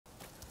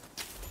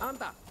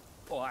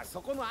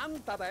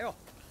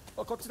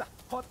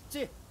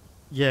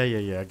Yeah,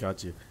 I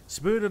got you.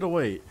 Spirited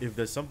Away, if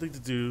there's something to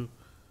do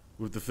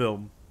with the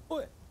film,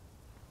 it'd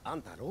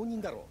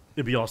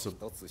be awesome.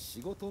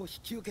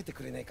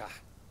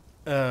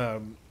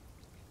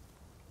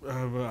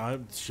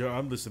 I'm sure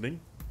I'm listening.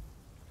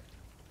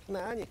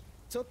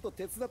 ちょっと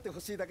手伝ってほ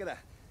しいだけだ。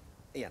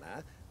いや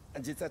な、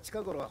実は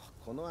近頃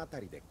この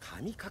辺りで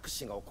神隠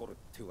しが起こるっ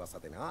て噂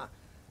でな。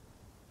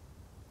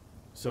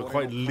So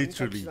quite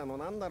literally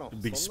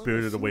being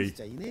spirited away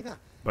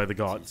by the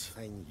gods. 実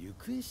際に行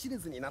方知れ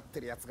ずになっ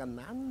てるやつが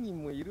何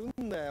人もいる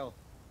んだよ。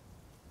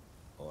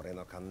俺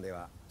の勘で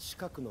は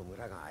近くの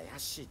村が怪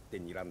しいって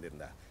睨んでん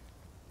だ。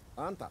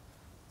あんた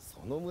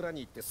その村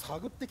に行って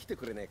探ってきて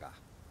くれねえか。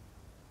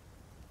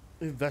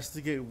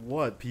Investigate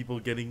what? People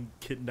getting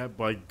kidnapped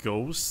by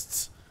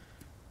ghosts?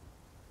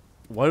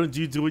 Why don't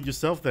you do it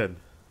yourself then?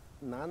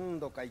 何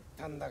度か言っ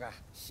たんだが、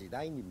次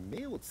第に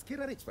目をつけ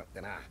られちまって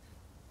な。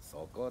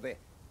そこで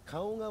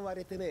顔が割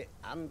れてね、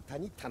あんた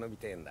に頼み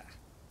てえんだ。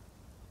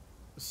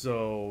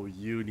So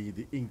you need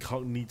the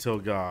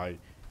incognito guy.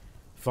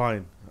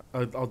 Fine,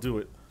 I'll do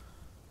it.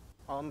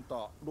 あん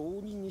た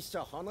浪人にしち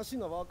ゃ話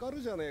がわかる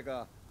じゃねえ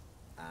か。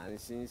安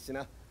心し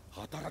な。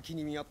働き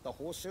に見合った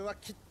報酬は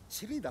きっ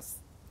ちり出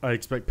す。I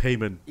expect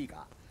payment. A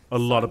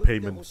lot of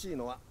payment. 欲しい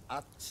のはあ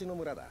っちの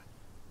村だ。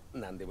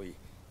なんでもいい。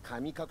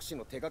神隠し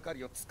の手がか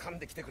りを掴ん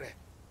できてくれ。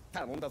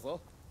頼んだ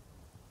ぞ。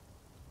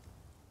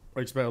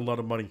I expect a lot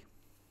of money.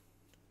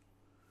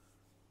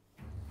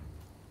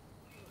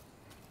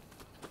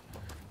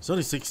 It's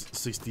only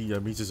 60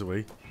 meters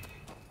away.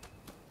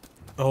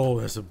 Oh,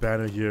 there's a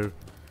banner here.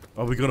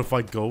 Are we gonna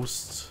fight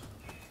ghosts?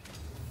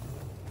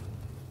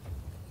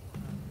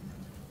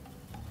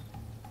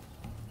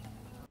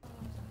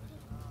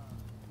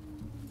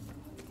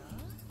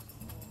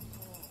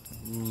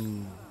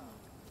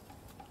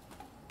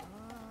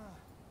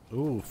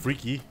 Ooh,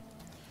 freaky.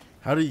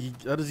 How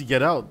does he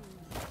get out?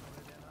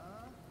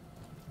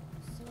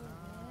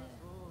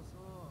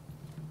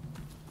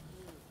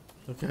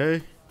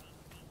 Okay.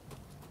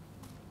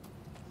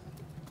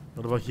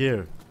 What about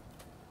here?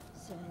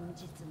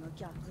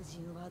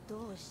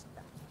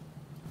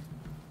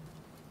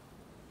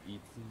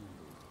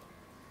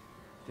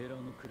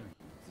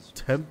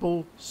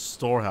 Temple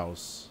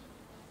Storehouse.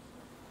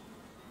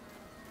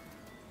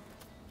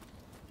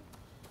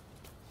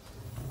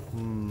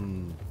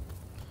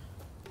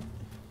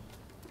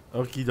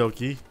 Okie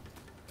dokie.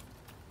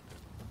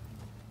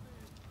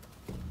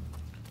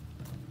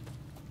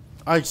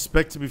 I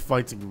expect to be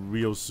fighting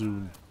real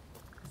soon.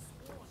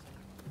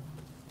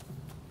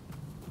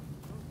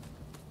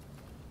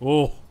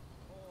 Oh,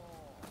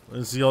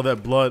 let's see all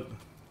that blood.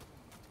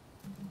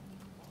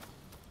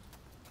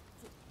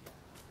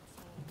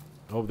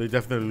 Oh, they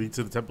definitely lead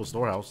to the temple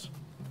storehouse.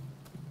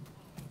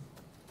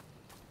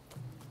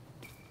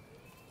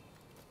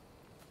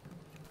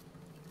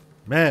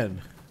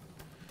 Man,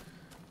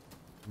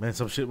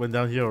 some shit went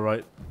down here,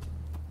 alright.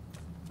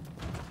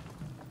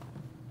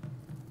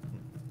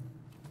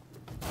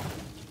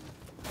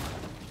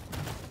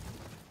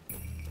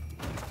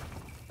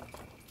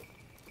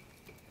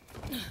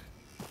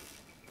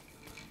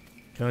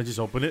 Can I just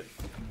open it?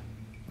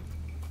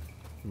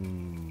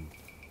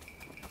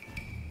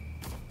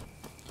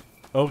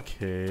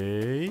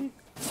 Okay.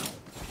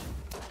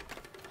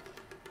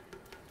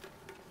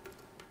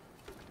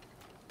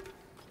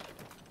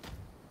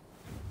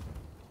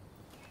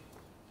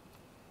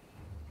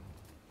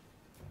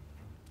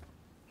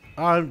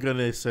 I'm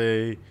gonna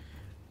say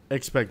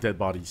expect dead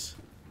bodies.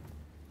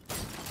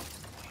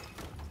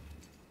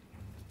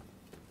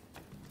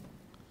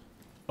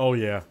 Oh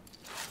yeah.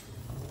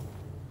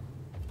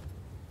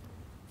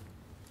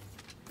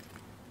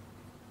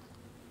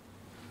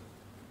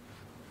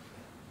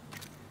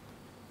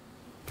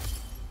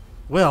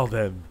 Well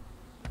then.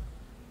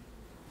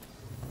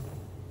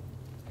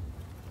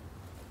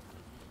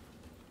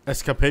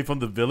 Escape from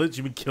the village?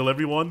 You mean kill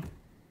everyone?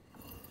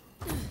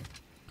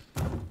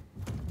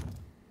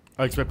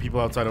 I expect people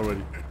outside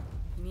already.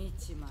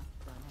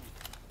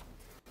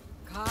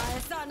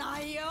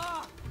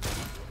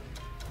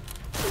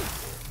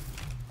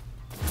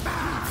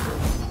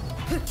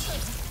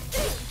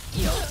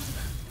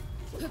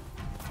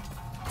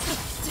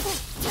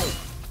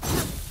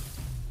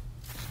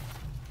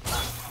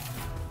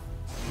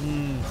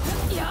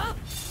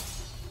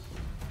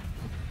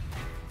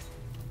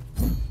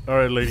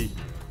 Alright, lady.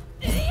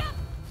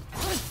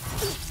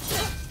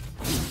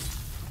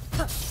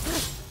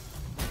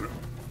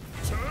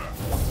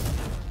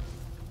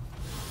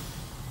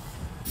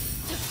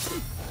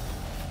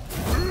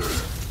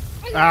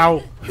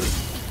 Ow!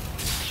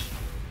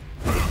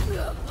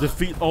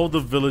 Defeat all the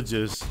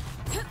villagers.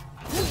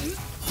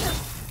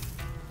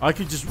 I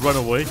could just run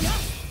away.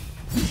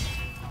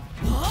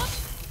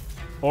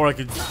 Or I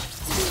could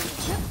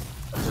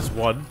just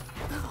one.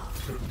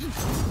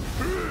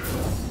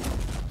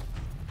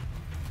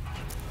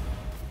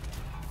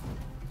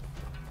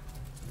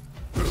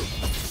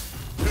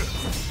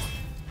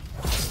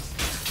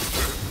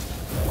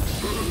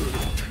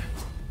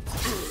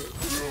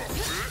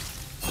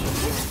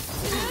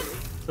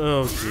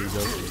 Okay,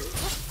 okay.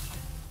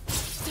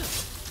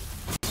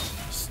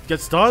 Get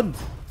stunned.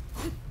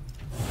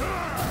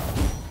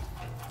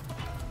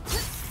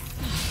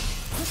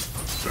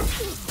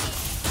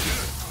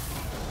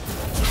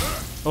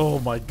 Oh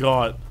my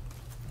god.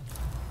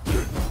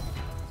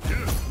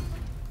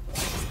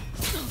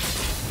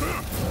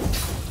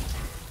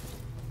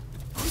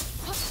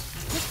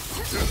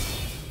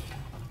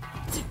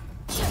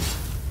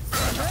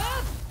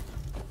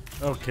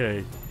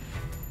 Okay.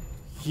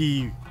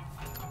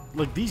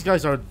 Like, these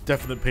guys are a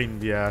definite pain in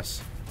the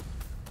ass.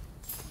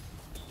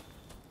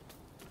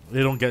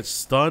 They don't get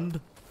stunned.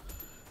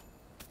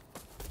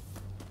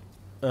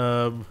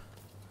 Their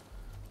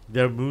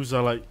moves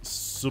are like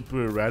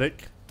super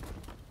erratic.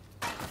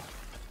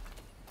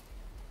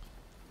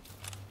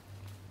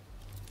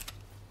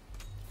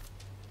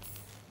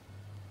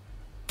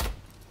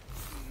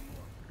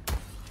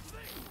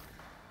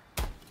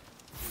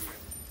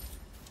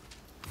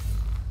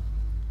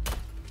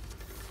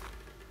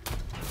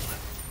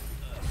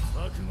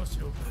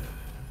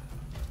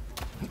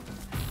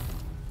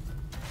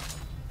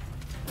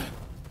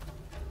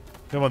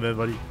 Come on then,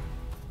 buddy.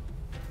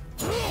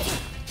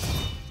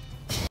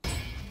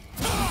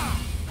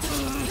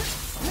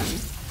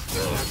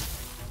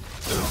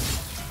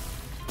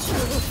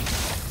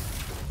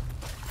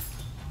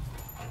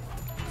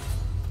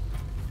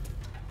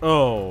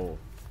 Oh.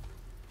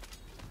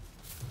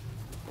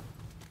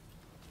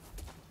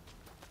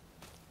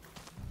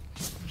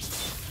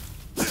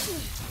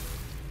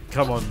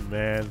 Come on,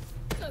 man.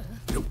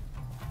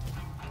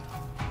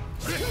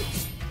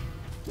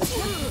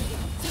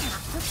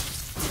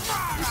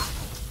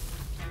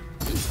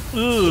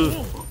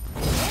 Ugh.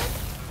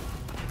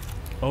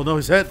 Oh no,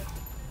 his head.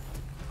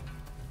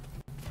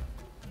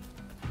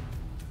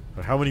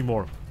 Right, how many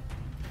more?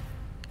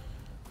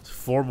 It's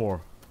 4 more.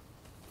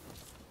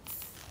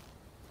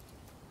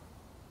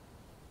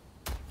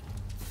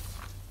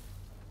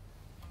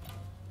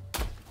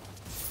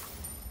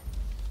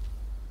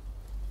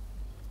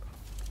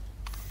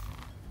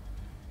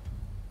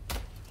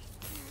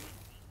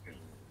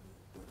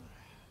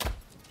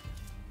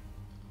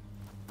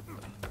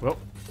 Well,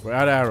 we're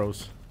out of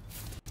arrows.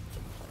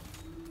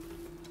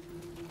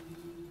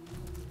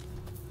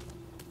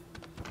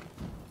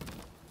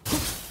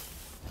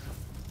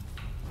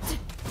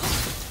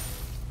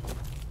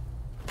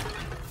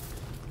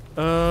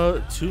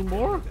 Two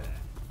more?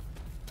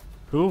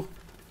 Who?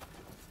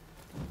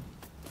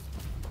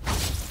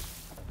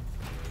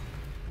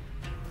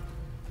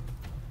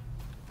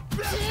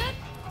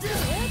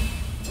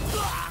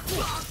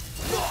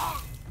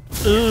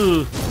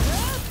 Ugh.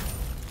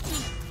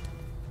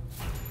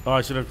 Oh,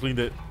 I should have cleaned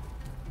it.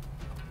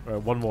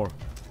 Alright, one more.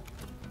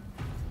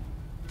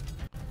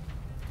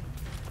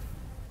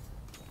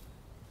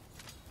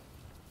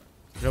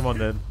 Come on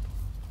then.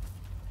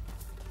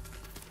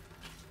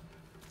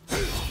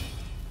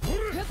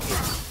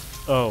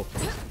 Oh,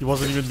 he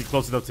wasn't even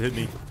close enough to hit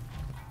me.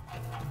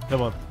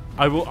 Come on.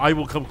 I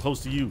will come close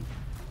to you.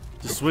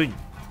 Just swing.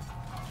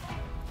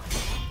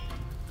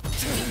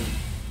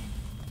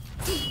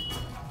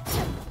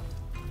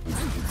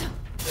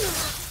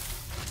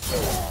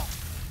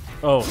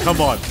 Oh,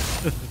 come on.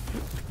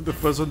 The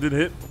first one didn't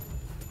hit.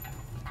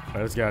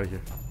 Alright, let's get out of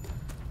here.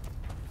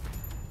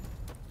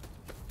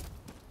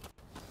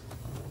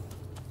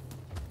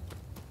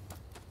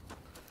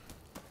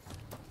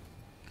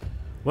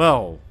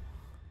 Well,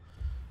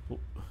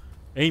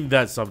 ain't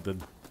that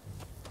something?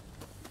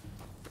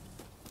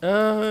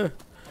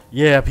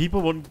 Yeah,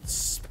 people won't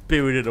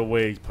spirit it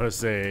away per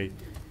se.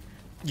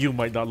 You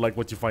might not like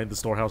what you find in the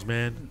storehouse,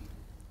 man.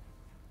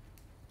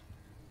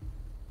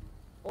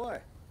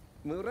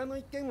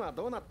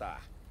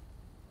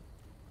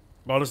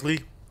 Honestly,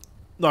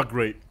 not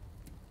great.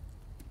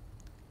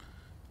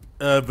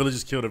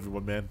 Villagers killed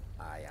everyone, man.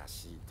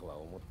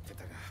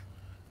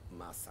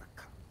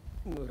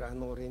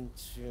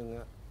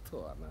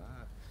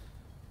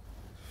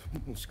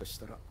 もしかし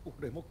たら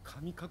俺も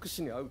神隠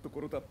しに会うと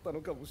ころだった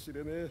のかもし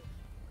れね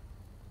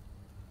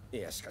え。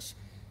いやしかし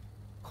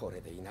こ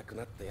れでいなく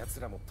なった奴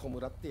らも弔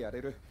ってや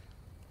れる。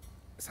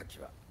さっき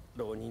は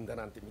浪人だ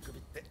なんて見くび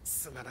って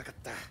すまなかっ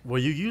た。Were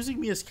you using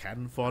me as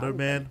cannon fodder,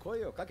 man?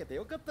 声をかけて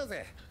よかった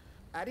ぜ。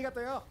ありがと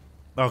うよ。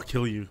I'll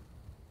kill you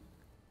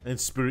and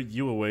spirit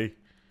you away.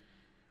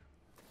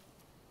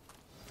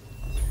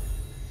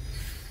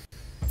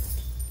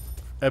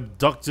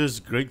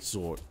 Abductor's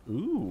greatsword.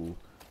 Ooh.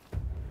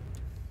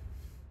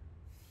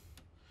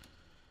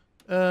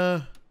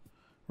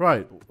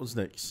 Right. What's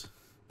next?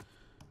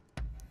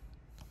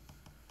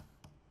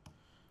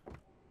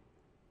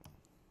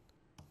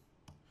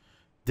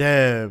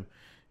 Damn.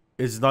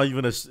 It's not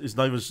even as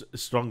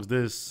strong as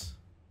this.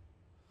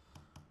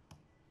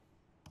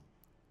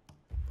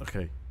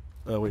 Okay.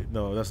 Wait,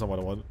 no, that's not what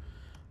I want.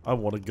 I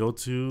want to go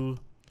to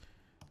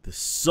there's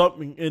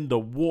something in the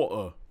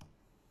water.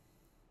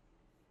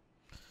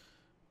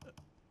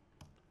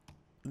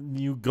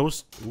 New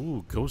ghost.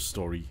 Ooh, ghost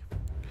story.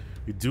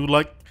 You do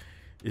like?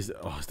 Is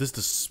this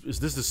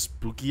the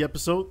spooky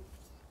episode?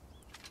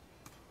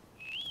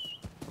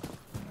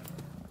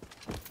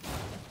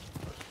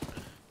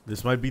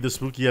 This might be the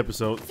spooky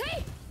episode.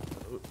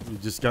 We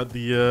just got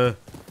the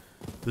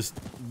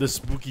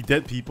spooky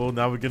dead people.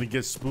 Now we're gonna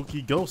get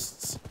spooky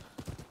ghosts.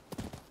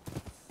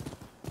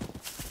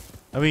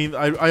 I mean,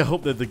 I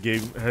hope that the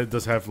game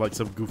does have like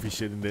some goofy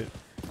shit in it.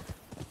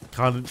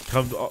 Can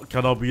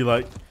all be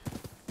like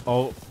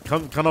all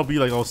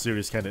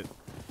serious? Can it?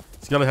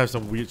 It's gotta have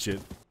some weird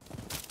shit.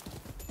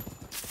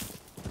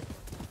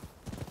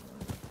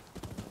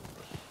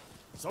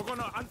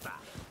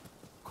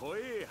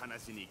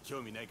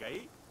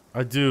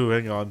 I do.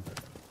 Hang on.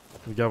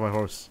 We got my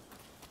horse.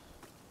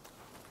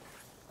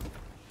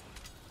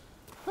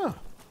 Huh.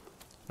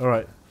 All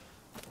right.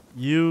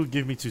 You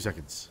give me 2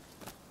 seconds.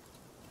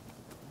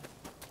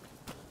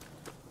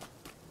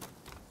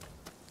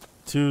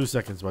 2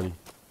 seconds, buddy.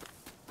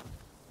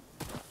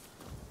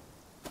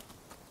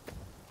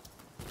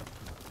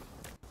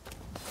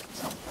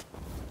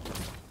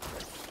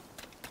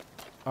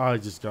 I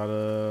just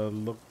gotta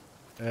look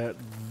at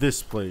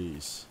this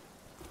place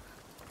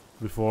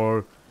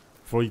before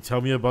you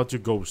tell me about your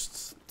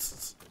ghosts.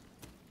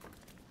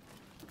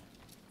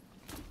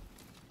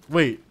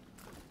 Wait,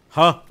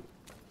 huh?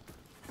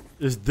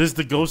 Is this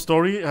the ghost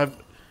story?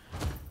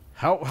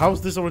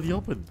 How's this already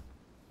open?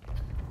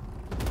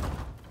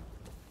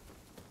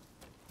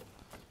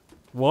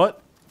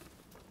 What?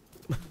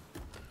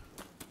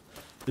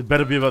 It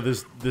better be about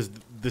this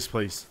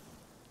place.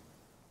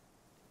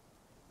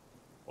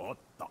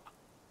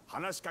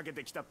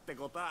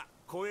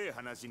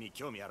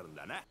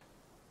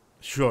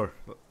 Sure.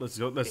 Let's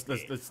go. Let's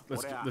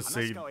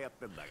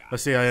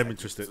say I am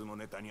interested.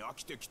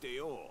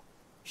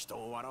 人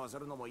を笑わせ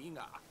るのもいい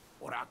が、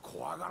俺は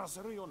怖がら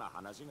せるような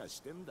話が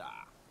してん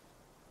だ。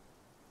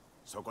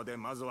そこで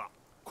まずは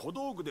小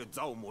道具で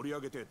座を盛り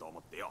上げてえと思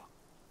ってよ。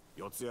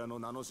四谷の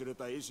名の知れ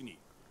た絵師に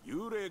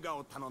幽霊画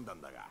を頼んだ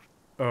んだが。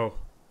Oh.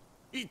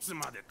 いつ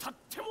までたっ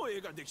ても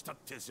絵ができたっ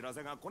て知ら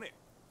せが来ねえ。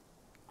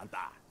あん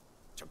た、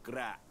ちょっく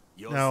ら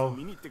様子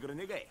見に行ってくれ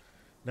ねえかい。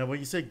Now, when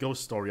you say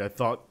ghost story, I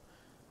thought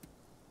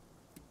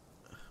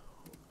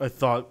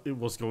it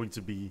was going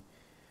to be,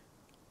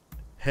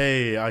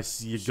 hey, I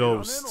see a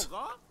ghost.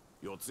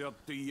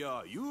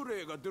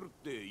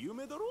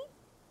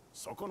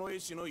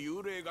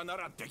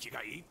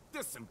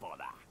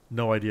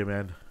 No idea,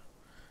 man.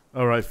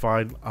 All right,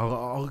 fine.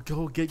 I'll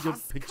go get your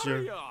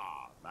picture.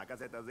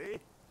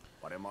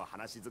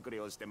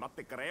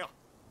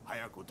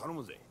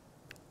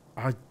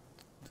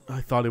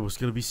 I thought it was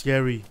gonna be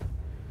scary.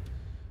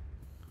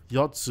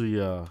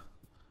 Yotsuya.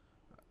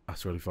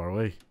 That's really far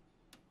away.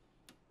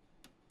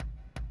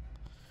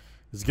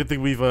 It's a good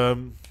thing we've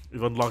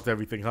unlocked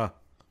everything, huh?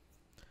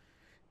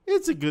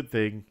 It's a good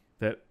thing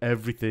that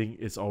everything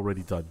is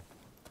already done.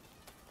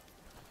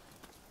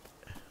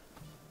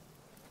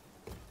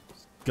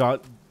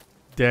 God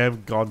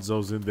damn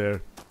Gonzo's in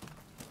there.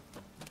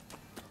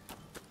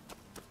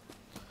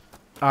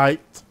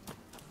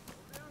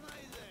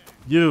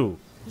 You.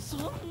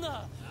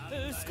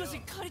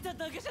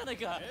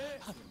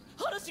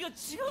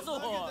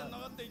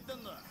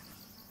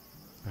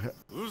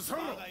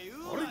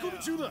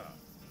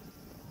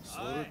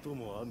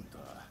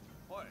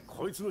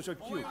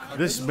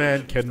 This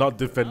man cannot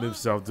defend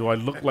himself. Do I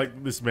look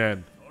like this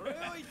man?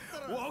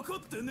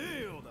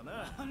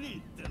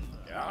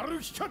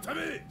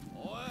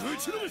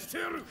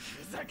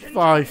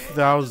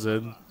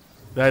 5,000.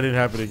 That ain't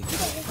happening.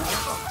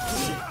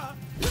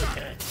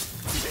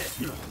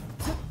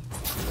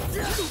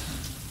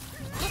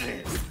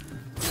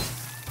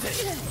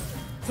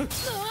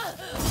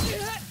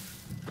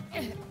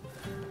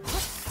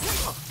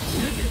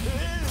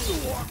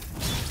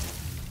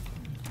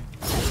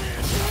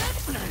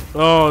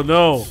 Oh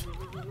no.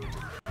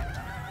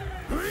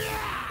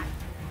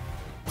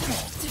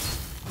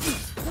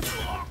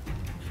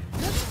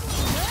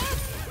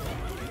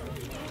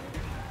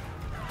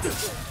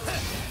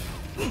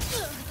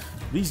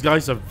 These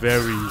guys are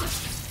very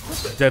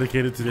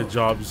dedicated to their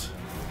jobs.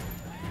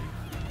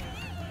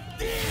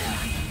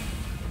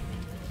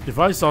 If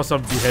I saw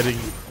some beheading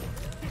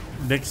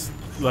next,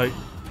 like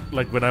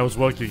when I was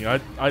working,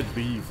 I'd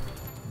leave.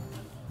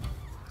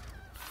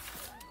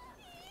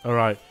 All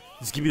right,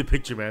 just give me the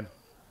picture, man.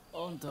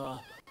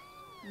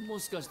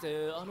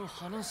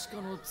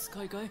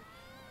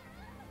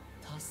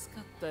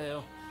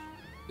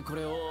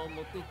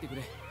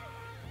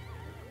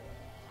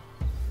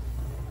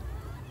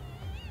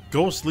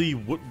 Ghostly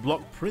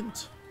woodblock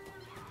print.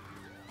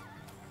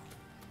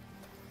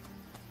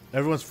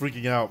 Everyone's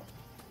freaking out.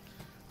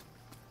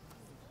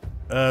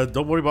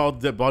 Don't worry about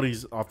dead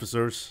bodies,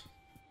 officers.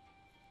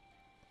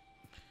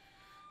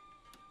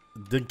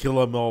 Didn't kill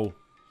them all.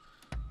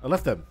 I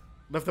left them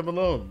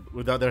alone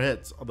without their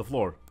heads on the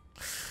floor.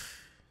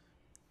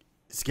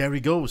 Scary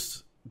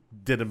ghosts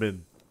did them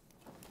in,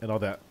 and all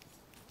that.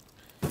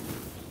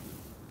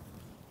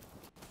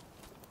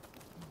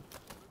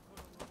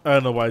 I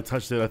don't know why I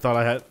touched it. I thought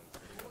I had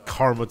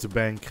karma to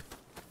bank.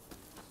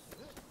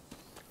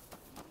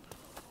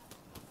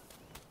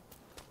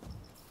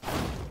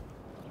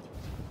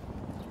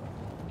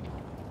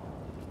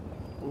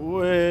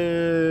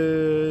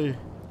 Way.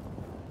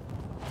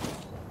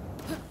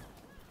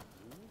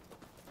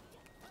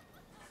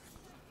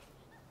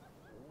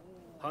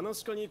 話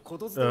し家にこ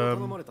とづてを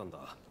頼まれたん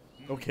だ。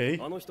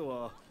Okay. あの人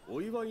は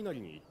お祝いなり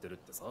に行ってるっ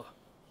てさ。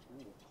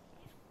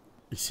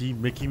Is he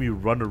making me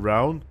run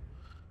around?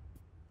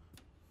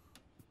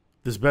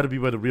 This better be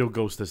where the real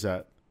ghost is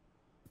at.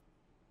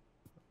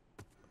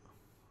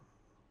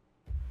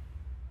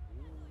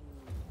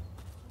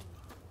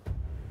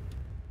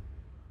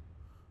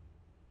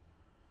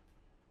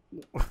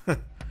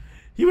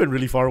 He went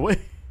really far away.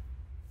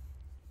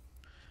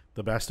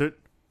 The bastard.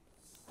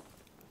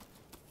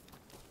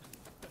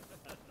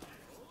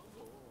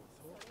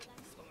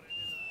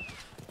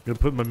 Gonna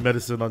put my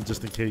medicine on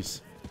just in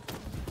case.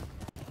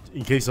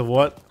 In case of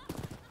what?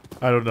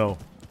 I don't know.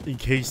 In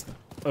case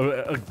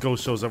a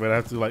ghost shows up and I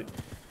have to like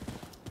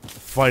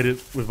fight it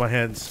with my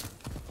hands.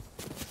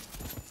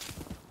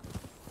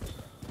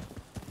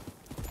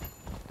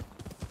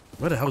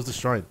 Where the hell is the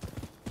shrine?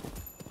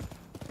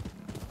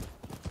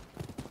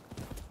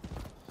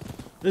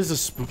 This is a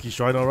spooky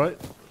shrine, alright?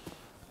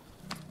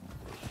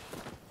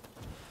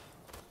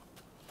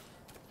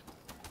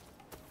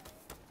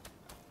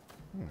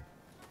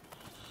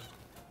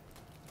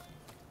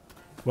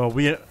 Well,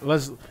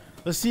 let's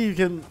see if you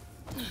can.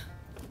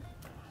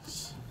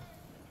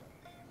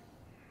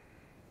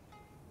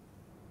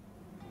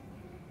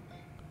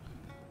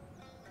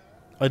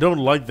 I don't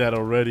like that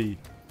already.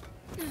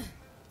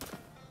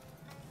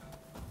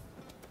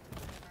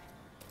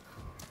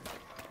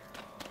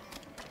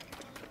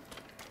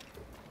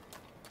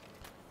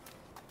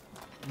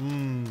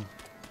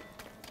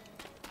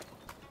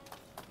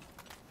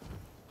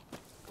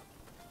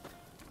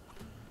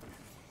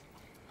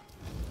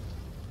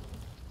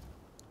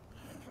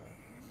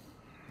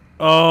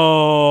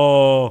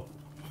 Oh.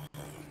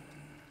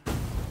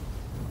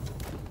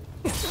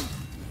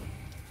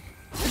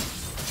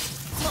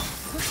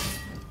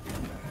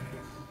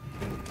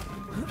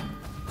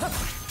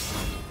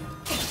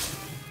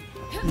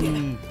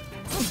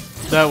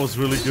 That was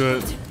really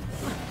good.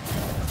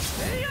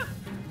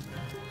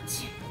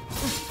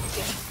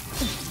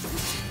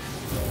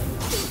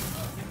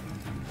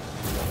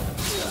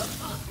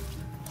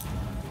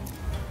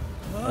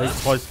 I ate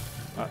twice.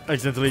 I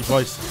accidentally ate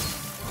twice.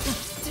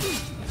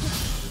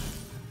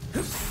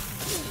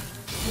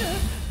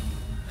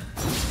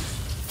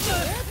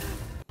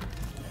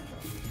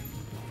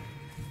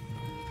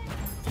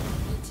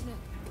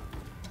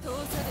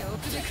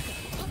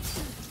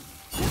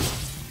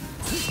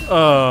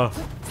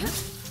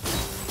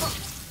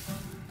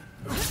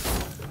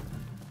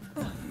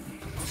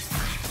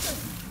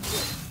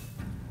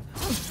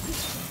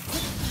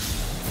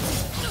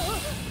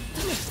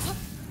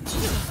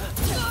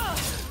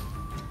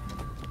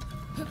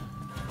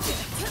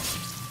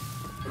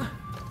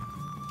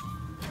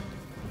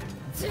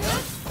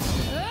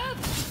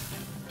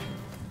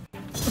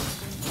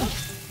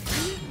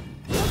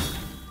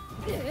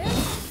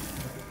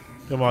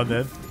 Come on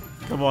then.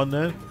 Come on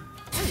then.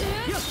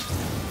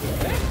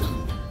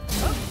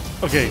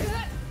 Okay.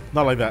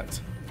 Not like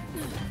that.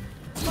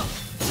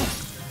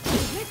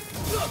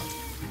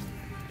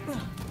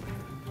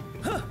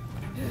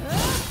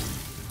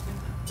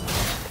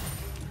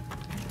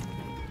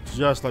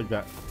 Just like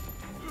that.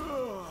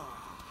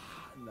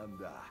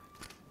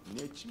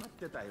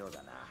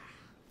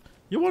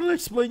 You want to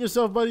explain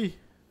yourself, buddy?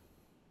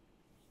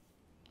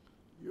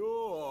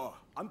 Yo,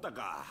 あんた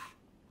か。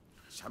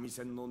三味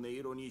線の音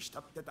色に浸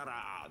ってた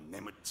ら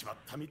眠っちまっ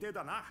たみてえ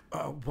だな。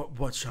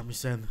What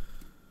shamisen?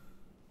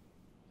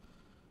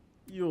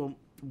 Yo,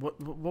 what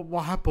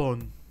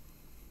happened?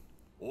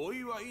 お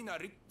祝いな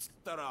りっつっ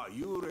たら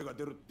幽霊が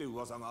出るって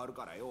噂がある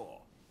から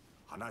よ。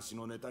話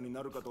のネタに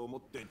なるかと思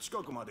って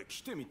近くまで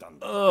来てみたん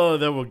だ。Oh,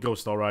 there were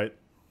ghosts, alright.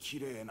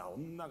 綺麗な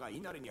女が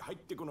稲荷に入っ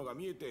てくのが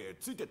見えて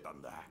ついてった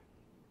んだ。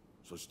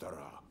そした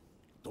ら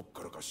どっ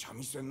からか三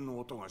味線の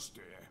音がし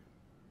て、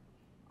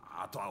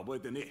あとは覚え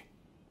てねえ。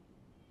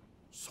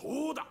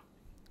そうだ、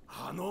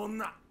あの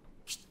女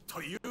きっと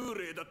幽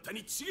霊だった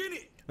に違え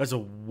ねえ。 That's a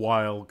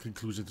wild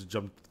conclusion to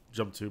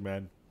jump to,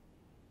 man.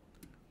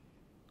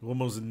 The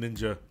woman was a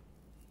ninja.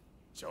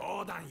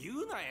 冗談言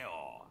うな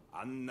よ。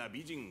あんな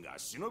美人が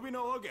忍び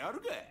なわけある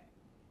か。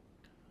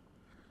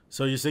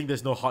 So you're saying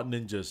there's no hot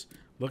ninjas?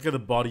 Look at the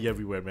body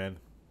everywhere, man.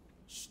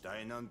 死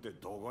体なんて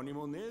どこに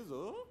もねえ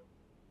ぞ。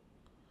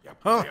やっ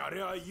ぱりあ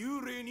れは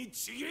幽霊に違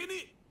えね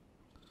え。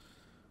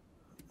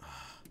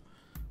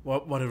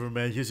Whatever,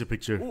 man. Here's your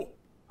picture. お、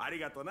あり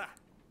がとな。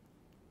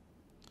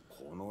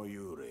この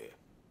幽霊、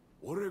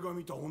俺が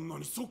見た女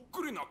にそっ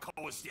くりな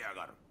顔してや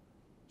がる。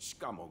し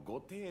かもご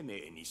丁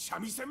寧に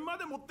三味線ま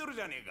で持ってる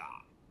じゃねえ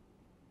か。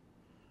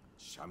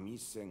三味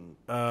線。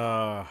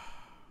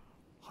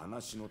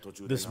話の途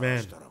中で鳴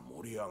らしたら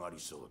盛り上がり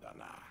そうだ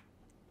な。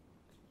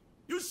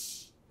よ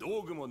し、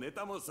道具もネ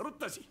タも揃っ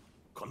たし、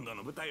今度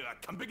の舞台は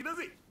完璧だ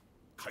ぜ。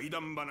怪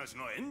談話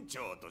の延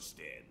長とし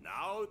て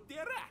名を打って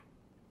やら。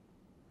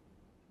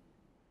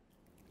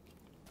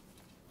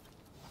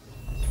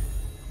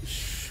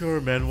Sure,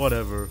 man.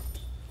 Whatever.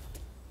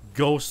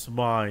 Ghost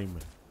mime.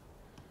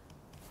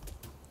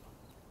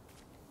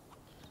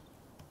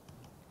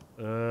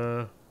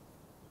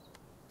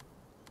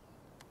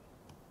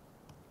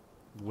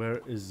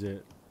 Where is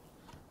it?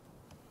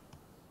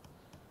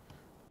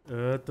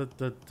 Da, da,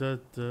 da,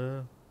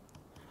 da.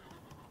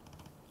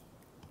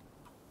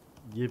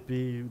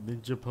 Yippee,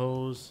 ninja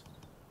pose.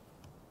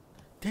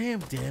 Damn.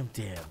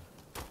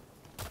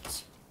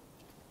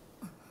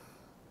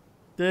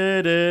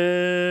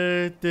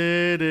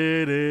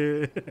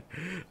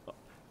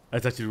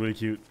 That's actually really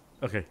cute.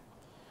 Okay.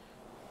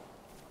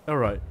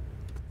 Alright.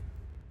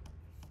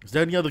 Is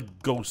there any other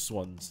ghost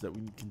ones that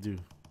we can do?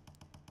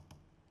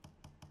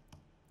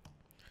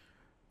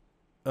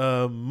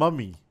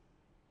 Mummy.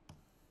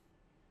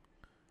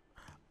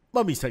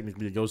 Mummy's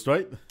technically a ghost,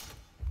 right?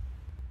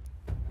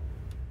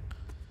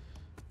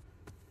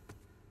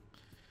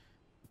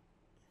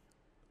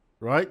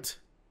 Right?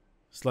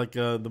 It's like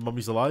the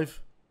mummy's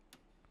alive.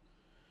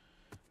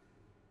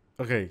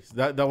 Okay,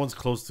 so that one's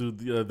close to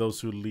the, those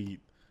who lead.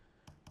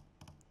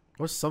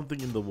 What's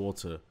something in the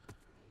water?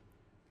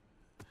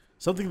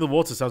 Something in the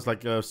water sounds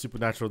like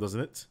supernatural, doesn't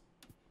it?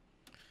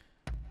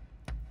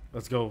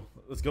 Let's go.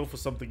 Let's go for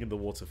something in the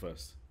water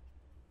first.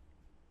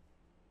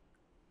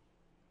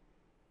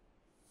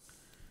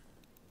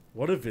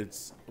 What if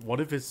it's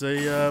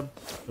a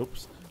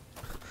oops.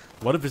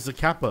 What if it's a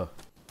Kappa?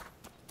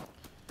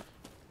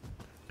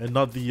 And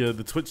not the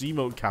Twitch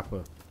emote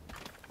Kappa.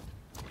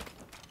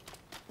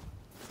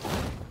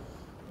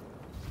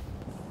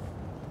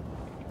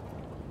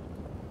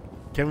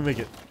 Can we make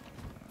it?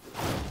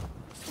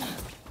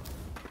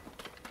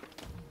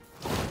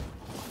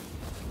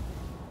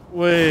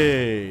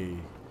 Way.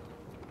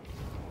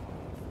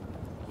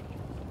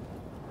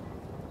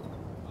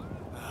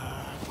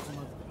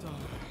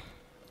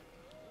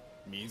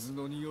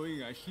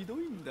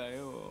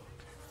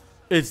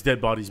 It's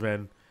dead bodies,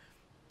 man.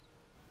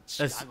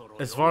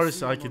 As far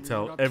as I can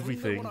tell,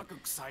 everything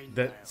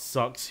that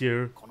sucks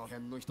here,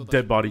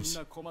 dead bodies.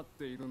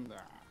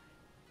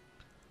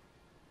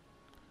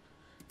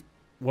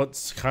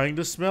 What kind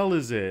of smell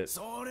is it?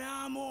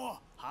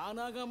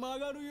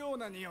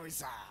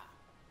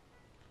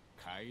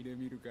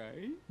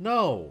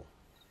 No.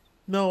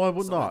 No, I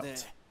would not.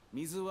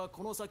 水は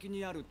この先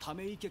にあるた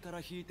め池から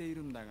引いてい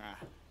るんだが、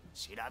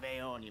調べ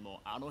ように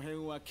もあの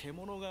辺は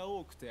獣が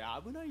多くて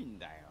危ないん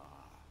だよ。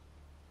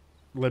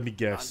Let me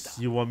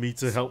guess. You want me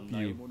to help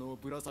you? 物を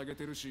ぶら下げ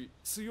てるし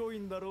強い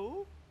んだ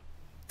ろう。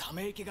た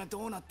め池が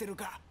どうなってる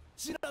か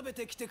調べ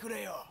てきてく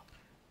れよ。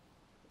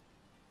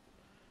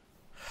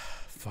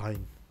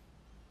Fine.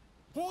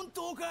 本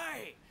当か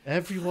い?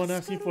 Everyone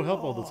asking for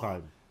help all the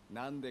time.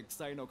 なんで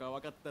臭いのか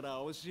分かったら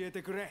教え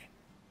てくれ。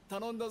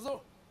頼んだ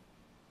ぞ。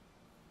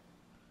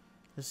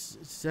Is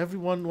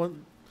everyone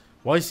one?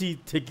 Why is he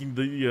taking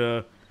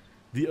the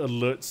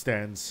alert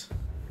stance?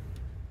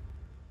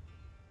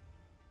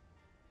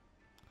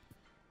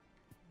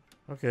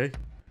 Okay.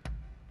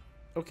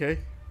 Okay.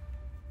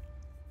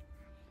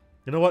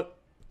 You know what?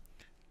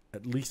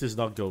 At least it's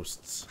not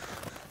ghosts.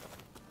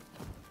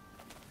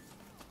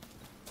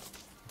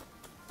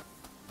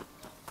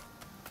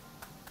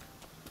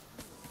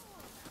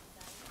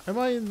 Am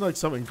I in like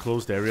some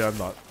enclosed area? I'm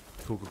not.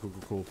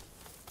 Cool.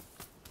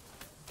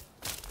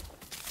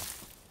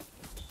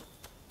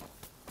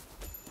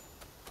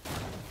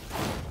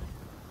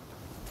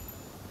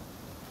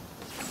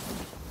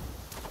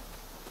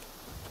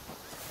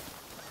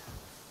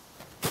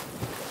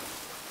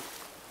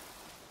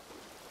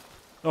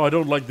 Oh, I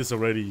don't like this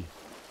already.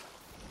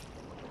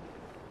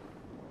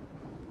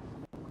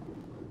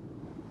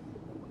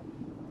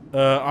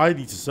 I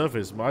need to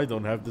surface. I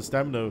don't have the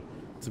stamina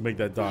to make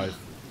that dive.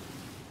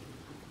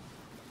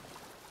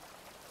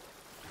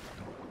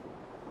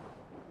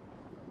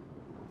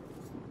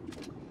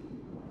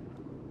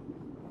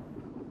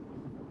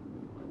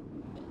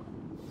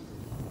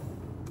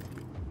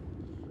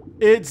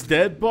 It's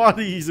dead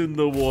bodies in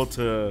the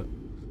water.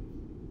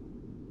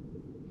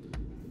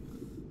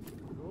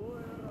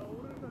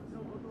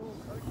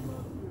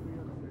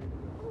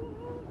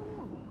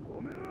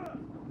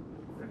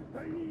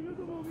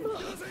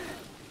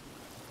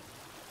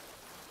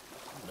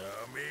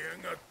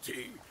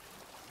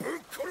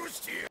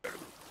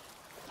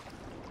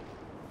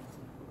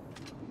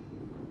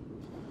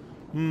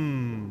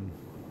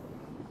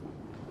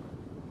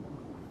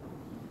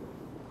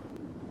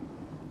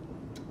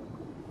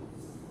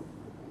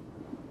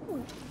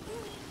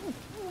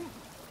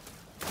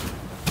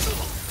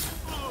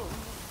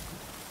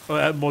 Oh,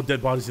 add more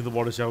dead bodies in the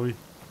water, shall we?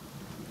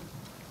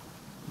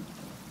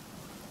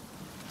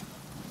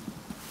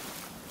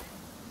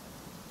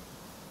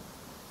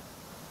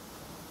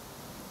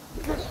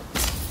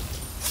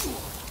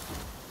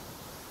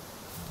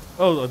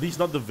 Oh, are these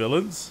not the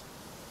villains?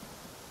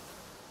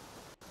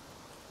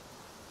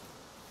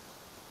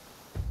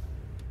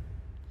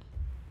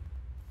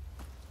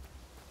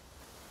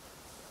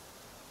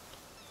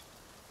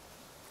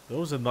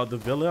 Those are not the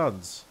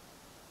villains.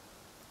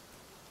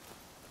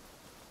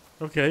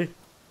 Okay.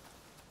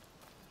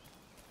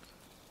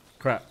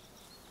 Crap.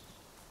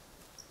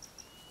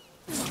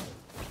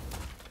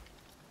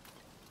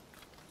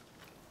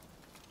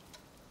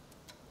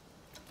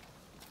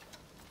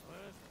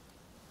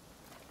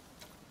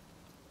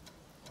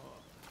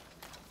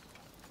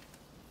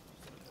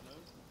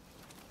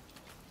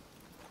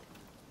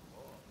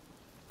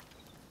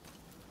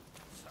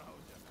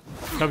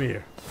 Come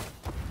here.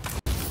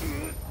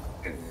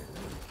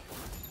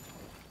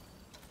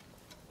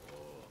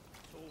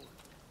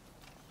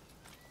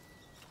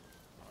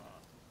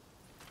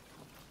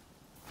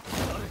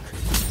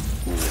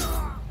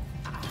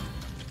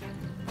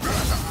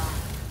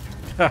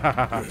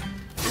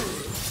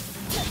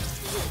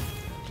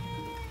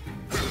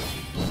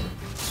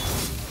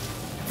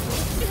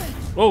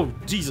 Oh,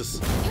 Jesus.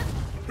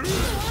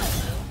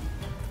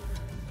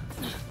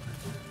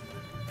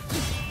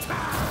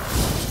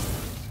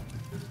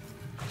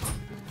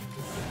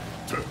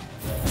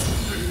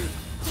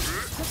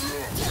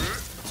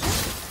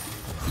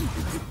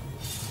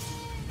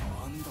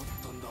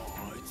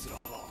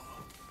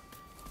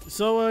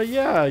 So,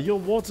 yeah, your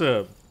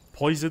water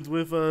poisoned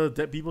with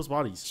dead people's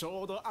bodies. ち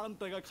ょうどあん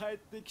たが帰っ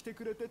てきて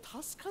くれて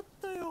助かっ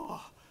たよ。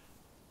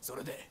そ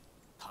れで、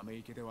ため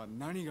池では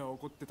何が起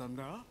こってたん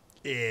だ？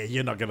 Yeah,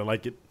 you're not gonna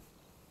like it.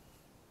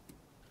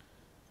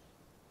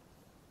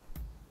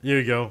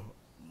 Here you go.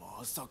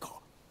 まさ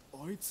か、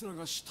あいつら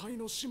が死体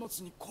の始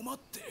末に困っ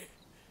て。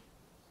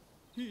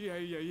いや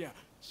いやいや、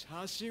写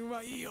真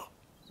はいいよ。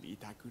見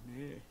たくね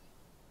え。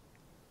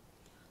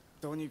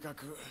とにか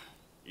く、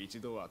一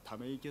度はた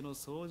め池の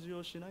掃除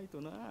をしない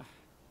とな。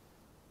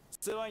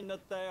世話になっ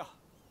たよ。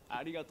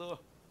ありがとう。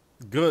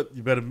 Good.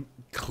 You better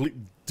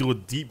do a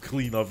deep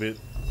clean of it.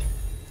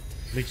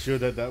 Make sure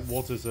that that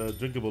water's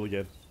drinkable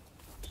again.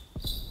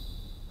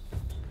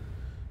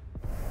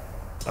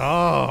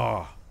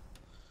 Ah,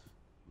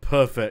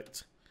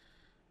 perfect.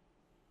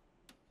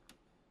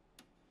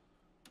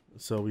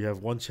 So we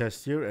have one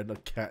chest here and a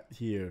cat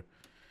here,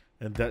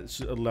 and that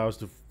should allow us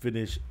to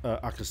finish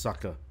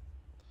Akasaka.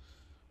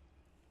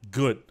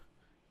 Good,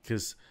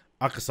 because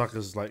Akasaka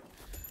is like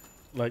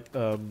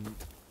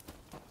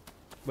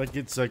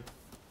it's like.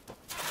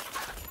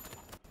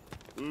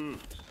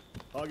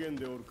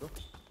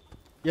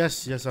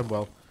 Yes, yes, I'm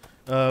well.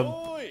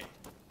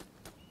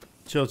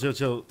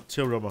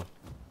 Chill, Roma.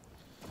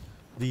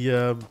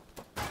 The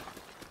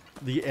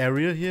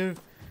area here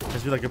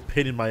has been like a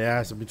pain in my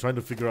ass. I've been trying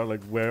to figure out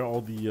like where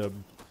all the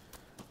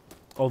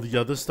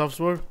other stuffs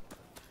were.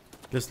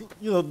 Because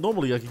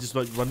normally I can just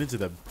like run into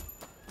them,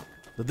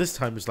 but this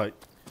time it's like,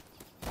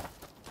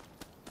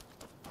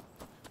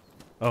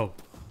 oh,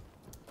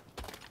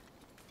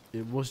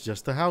 it was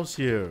just a house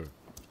here.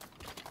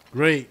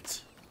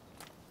 Great.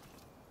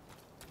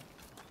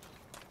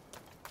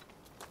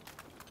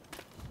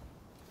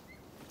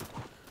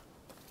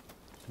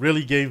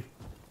 Really, game?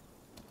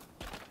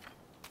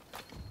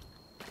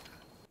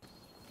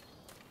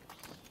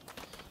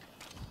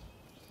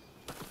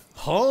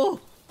 Huh?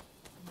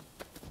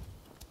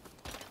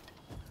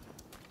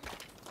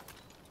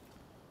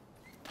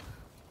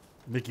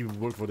 Making me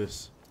work for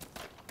this.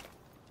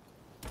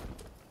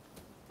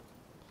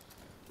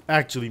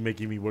 Actually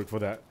making me work for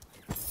that.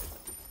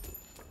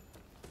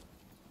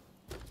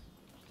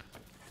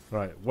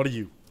 Alright, what are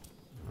you?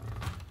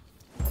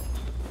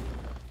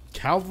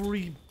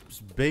 Cavalry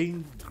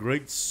Bane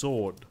Great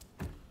Sword.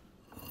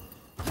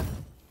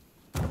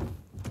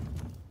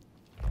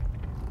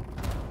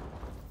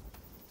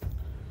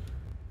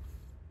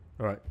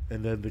 Alright,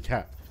 and then the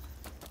cat.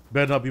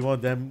 Better not be one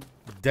of them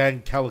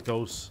dang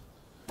calicos.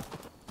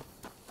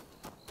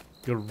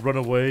 Gonna run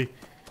away,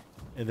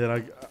 and then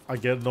I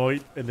get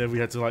annoyed, and then we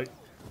had to like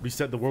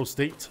reset the world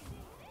state.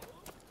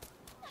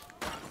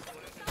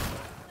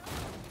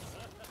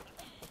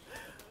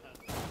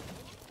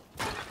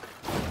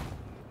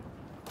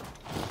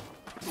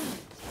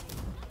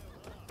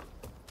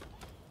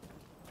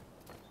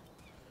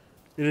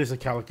 It is a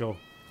calico.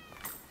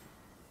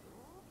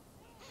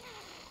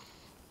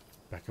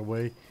 Back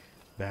away.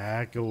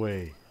 Back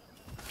away.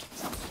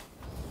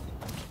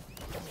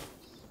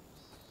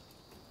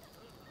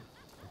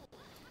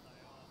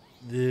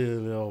 You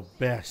little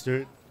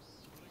bastard.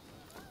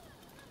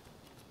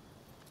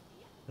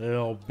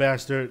 Little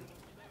bastard.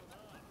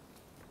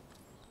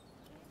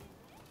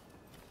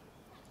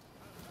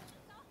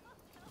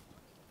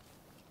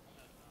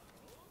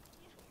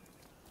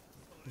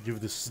 Give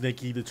the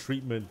snaky the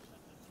treatment.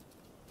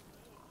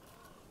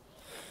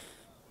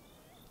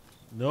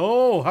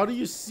 No, how do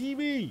you see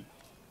me?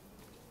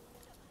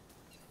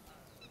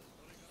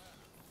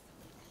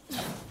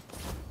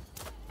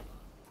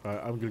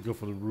 Alright, I'm gonna go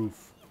for the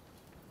roof.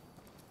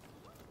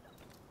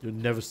 You'll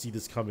never see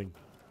this coming.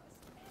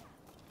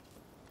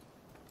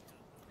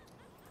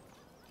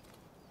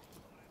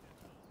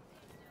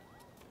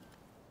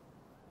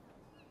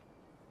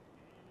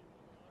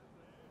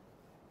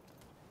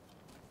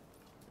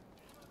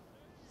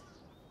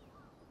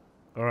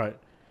 Alright.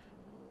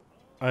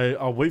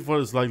 I'll wait for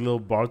this like little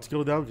bar to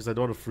go down because I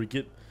don't want to freak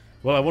it.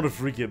 Well, I want to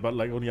freak it, but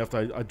like only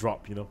after I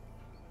drop, you know.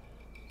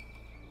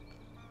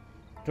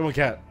 Come on,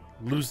 cat.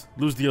 Lose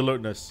the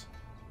alertness.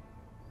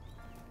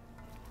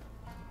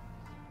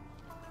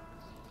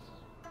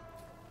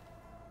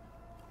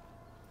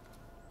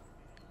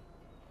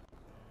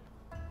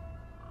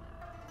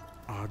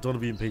 Ah, don't want to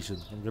be impatient.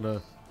 I'm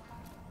gonna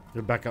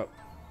back up.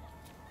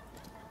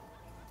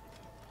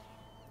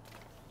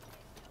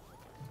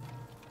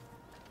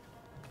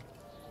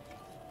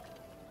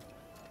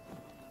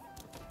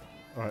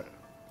 Alright.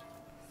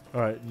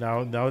 Alright,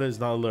 now that it's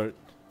not alert.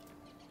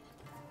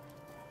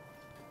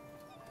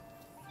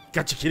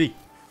 Gotcha, kitty!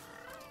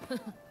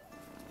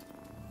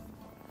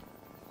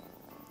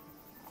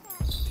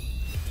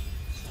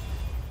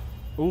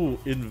 Ooh,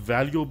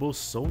 invaluable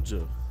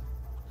soldier.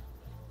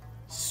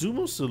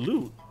 Sumo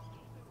salute.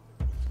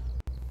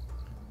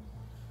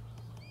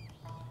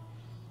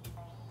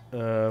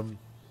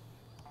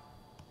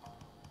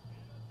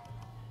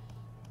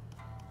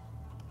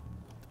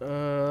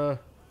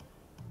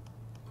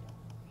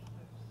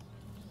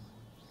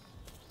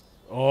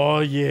 Oh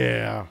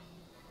yeah.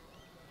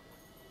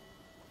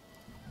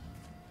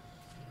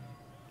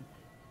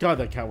 God,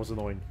 that cat was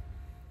annoying.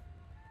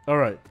 All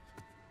right.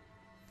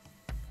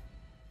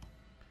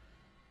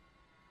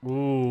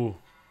 Ooh.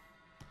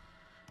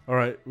 All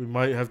right, we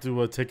might have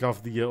to take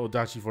off the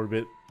Odachi for a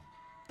bit.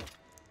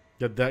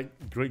 Get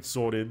that great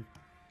sword in.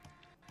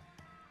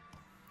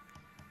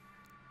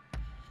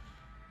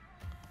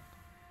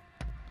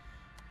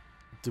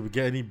 Did we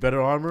get any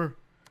better armor?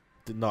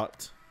 Did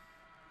not.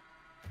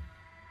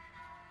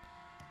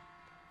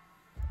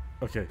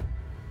 Okay.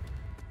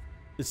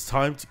 It's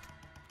time to...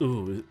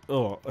 Ooh,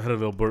 oh, I had a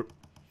little burp.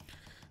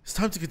 It's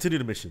time to continue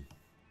the mission.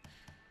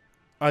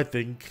 I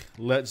think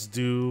let's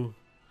do...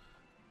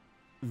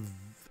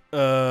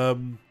 the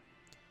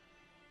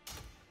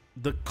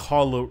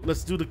cholera...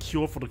 Let's do the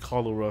cure for the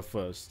cholera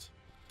first.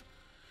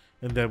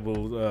 And then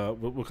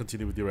we'll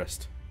continue with the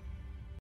rest.